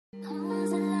Yo,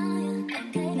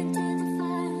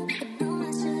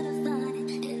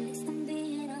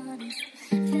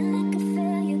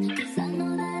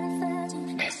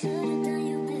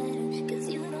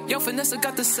 Vanessa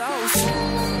got the sauce.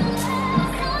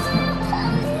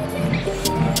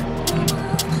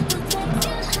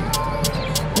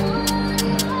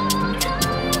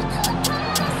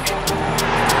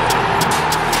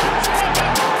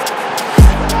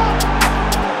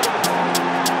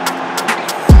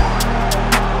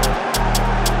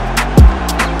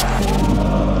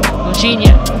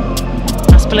 Jorginho,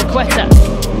 Azpilicueta,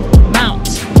 Mount,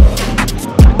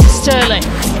 back to Sterling,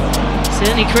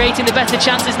 certainly creating the better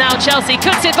chances now. Chelsea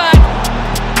cuts it back,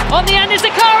 on the end is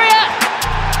Zakaria,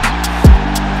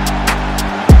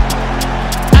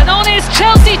 and on his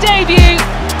Chelsea debut,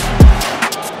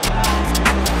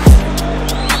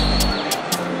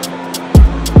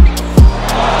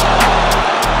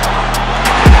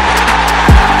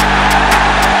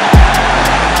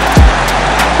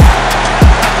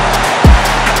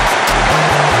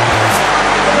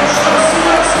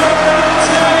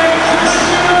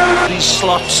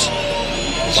 slots.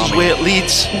 This is where it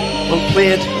leads. Well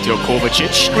played. Djokovic.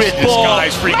 Great this ball.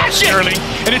 Guy's free by Sterling.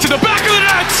 And into the back of the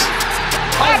net!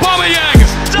 Aubameyang,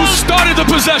 who started the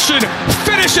possession,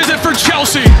 finishes it for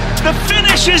Chelsea. The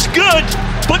finish is good,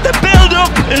 but the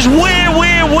build-up is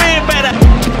way better.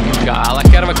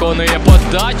 Галахер виконує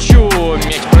подачу.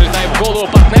 М'яч пролітає в голову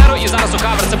партнеру. І зараз у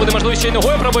Хаверса буде можливість ще й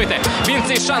ногою пробити. Він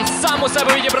цей шанс сам у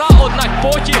себе відібрав. Однак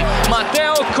потім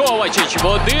Матео Ковачич в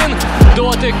один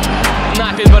дотик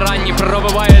на підбиранні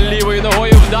пробиває лівою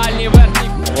ногою в дальній верхній.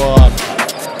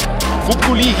 В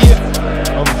Кубку Ліги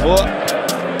в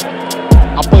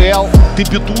АПЛ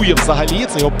дебютує взагалі.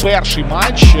 Це його перший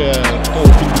матч. У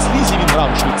Бундеслізі він грав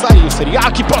у Швейцарії, Серії А.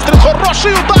 Постріл,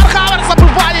 хороший удар, Хаверс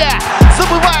забиває!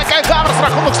 Забиває Кай Хаверс,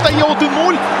 рахунок стає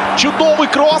 1-0. Чудовий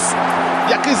крос,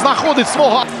 який знаходить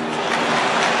свого.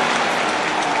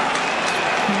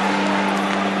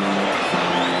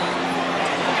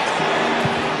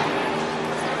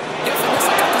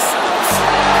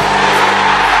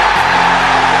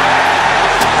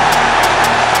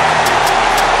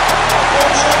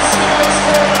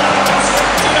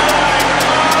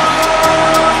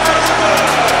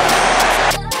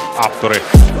 Автори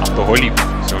автоголів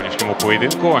в сьогоднішньому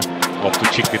поєдинку.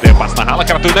 Лофтучик піде пас на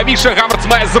Галахера. Той навіше Хаверс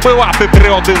має забивати.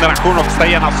 3-1 рахунок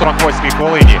стає на 48-й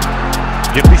хвилині.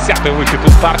 50-й вихід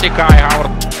у старті. Кай Хаверс.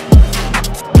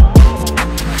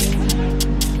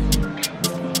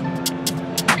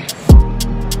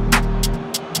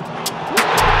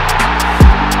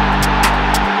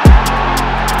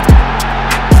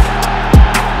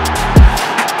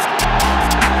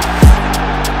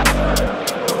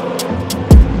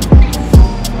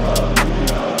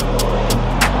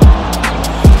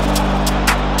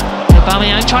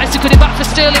 Aubameyang tries to cut it back for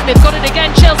Sterling. They've got it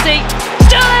again, Chelsea.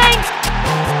 Sterling!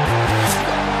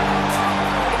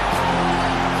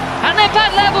 And they're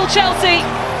back level, Chelsea.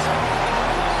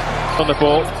 On the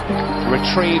ball,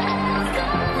 retrieved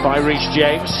by Reece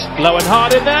James. Low and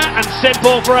hard in there, and sent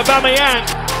ball for Aubameyang.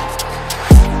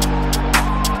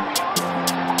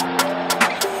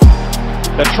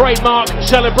 The trademark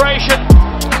celebration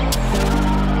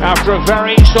after a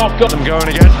very soft goal. I'm going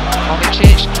again.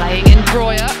 Kovacic playing in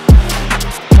Breuer.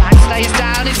 Flag stays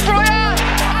down. It's Breuer!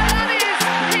 And that is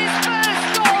his first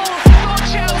goal for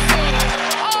Chelsea.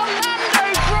 Orlando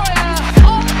Breuer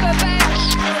off the bench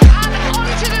and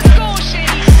onto the score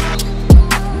sheet.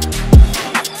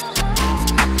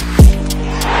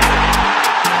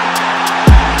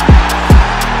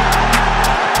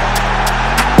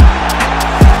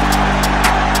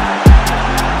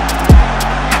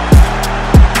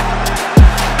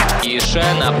 Іше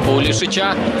на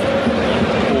Пулішича.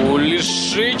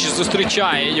 Пулішич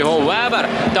зустрічає його Вебер.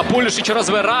 Та Пулішич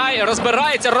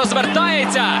розбирається,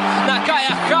 розвертається на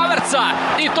Кая Хаверса.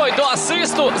 І той до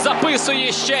асисту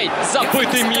записує ще й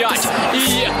забитий м'яч. І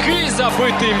який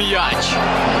забитий м'яч.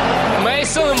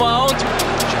 Мейсон Маунт.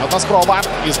 Ще одна спроба.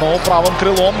 І знову правим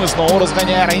крилом. І знову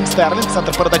розганяє Рейм Стерлінг.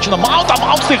 Центр передачі на Маунта.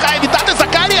 Маунт встигає віддати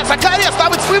Закарія. Закарія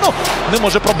ставить спину. Не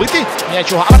може пробити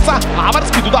м'яч у Хаверса.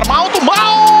 Хаверс під удар Маунту.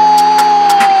 Маунт!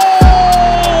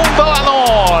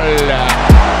 2-0.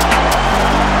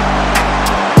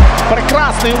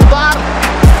 Прекрасний удар.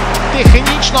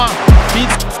 Технічно.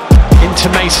 Into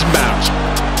Mason Mount.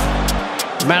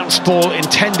 Mount's ball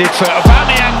intended for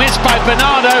Aubameyang, missed by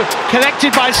Bernardo,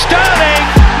 collected by Sterling.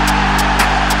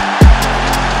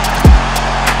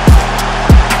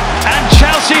 And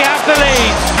Chelsea have the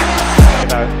lead.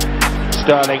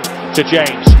 Sterling to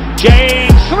James.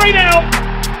 James, 3-0.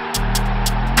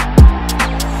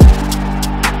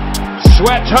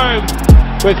 swept home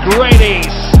with great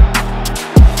ease.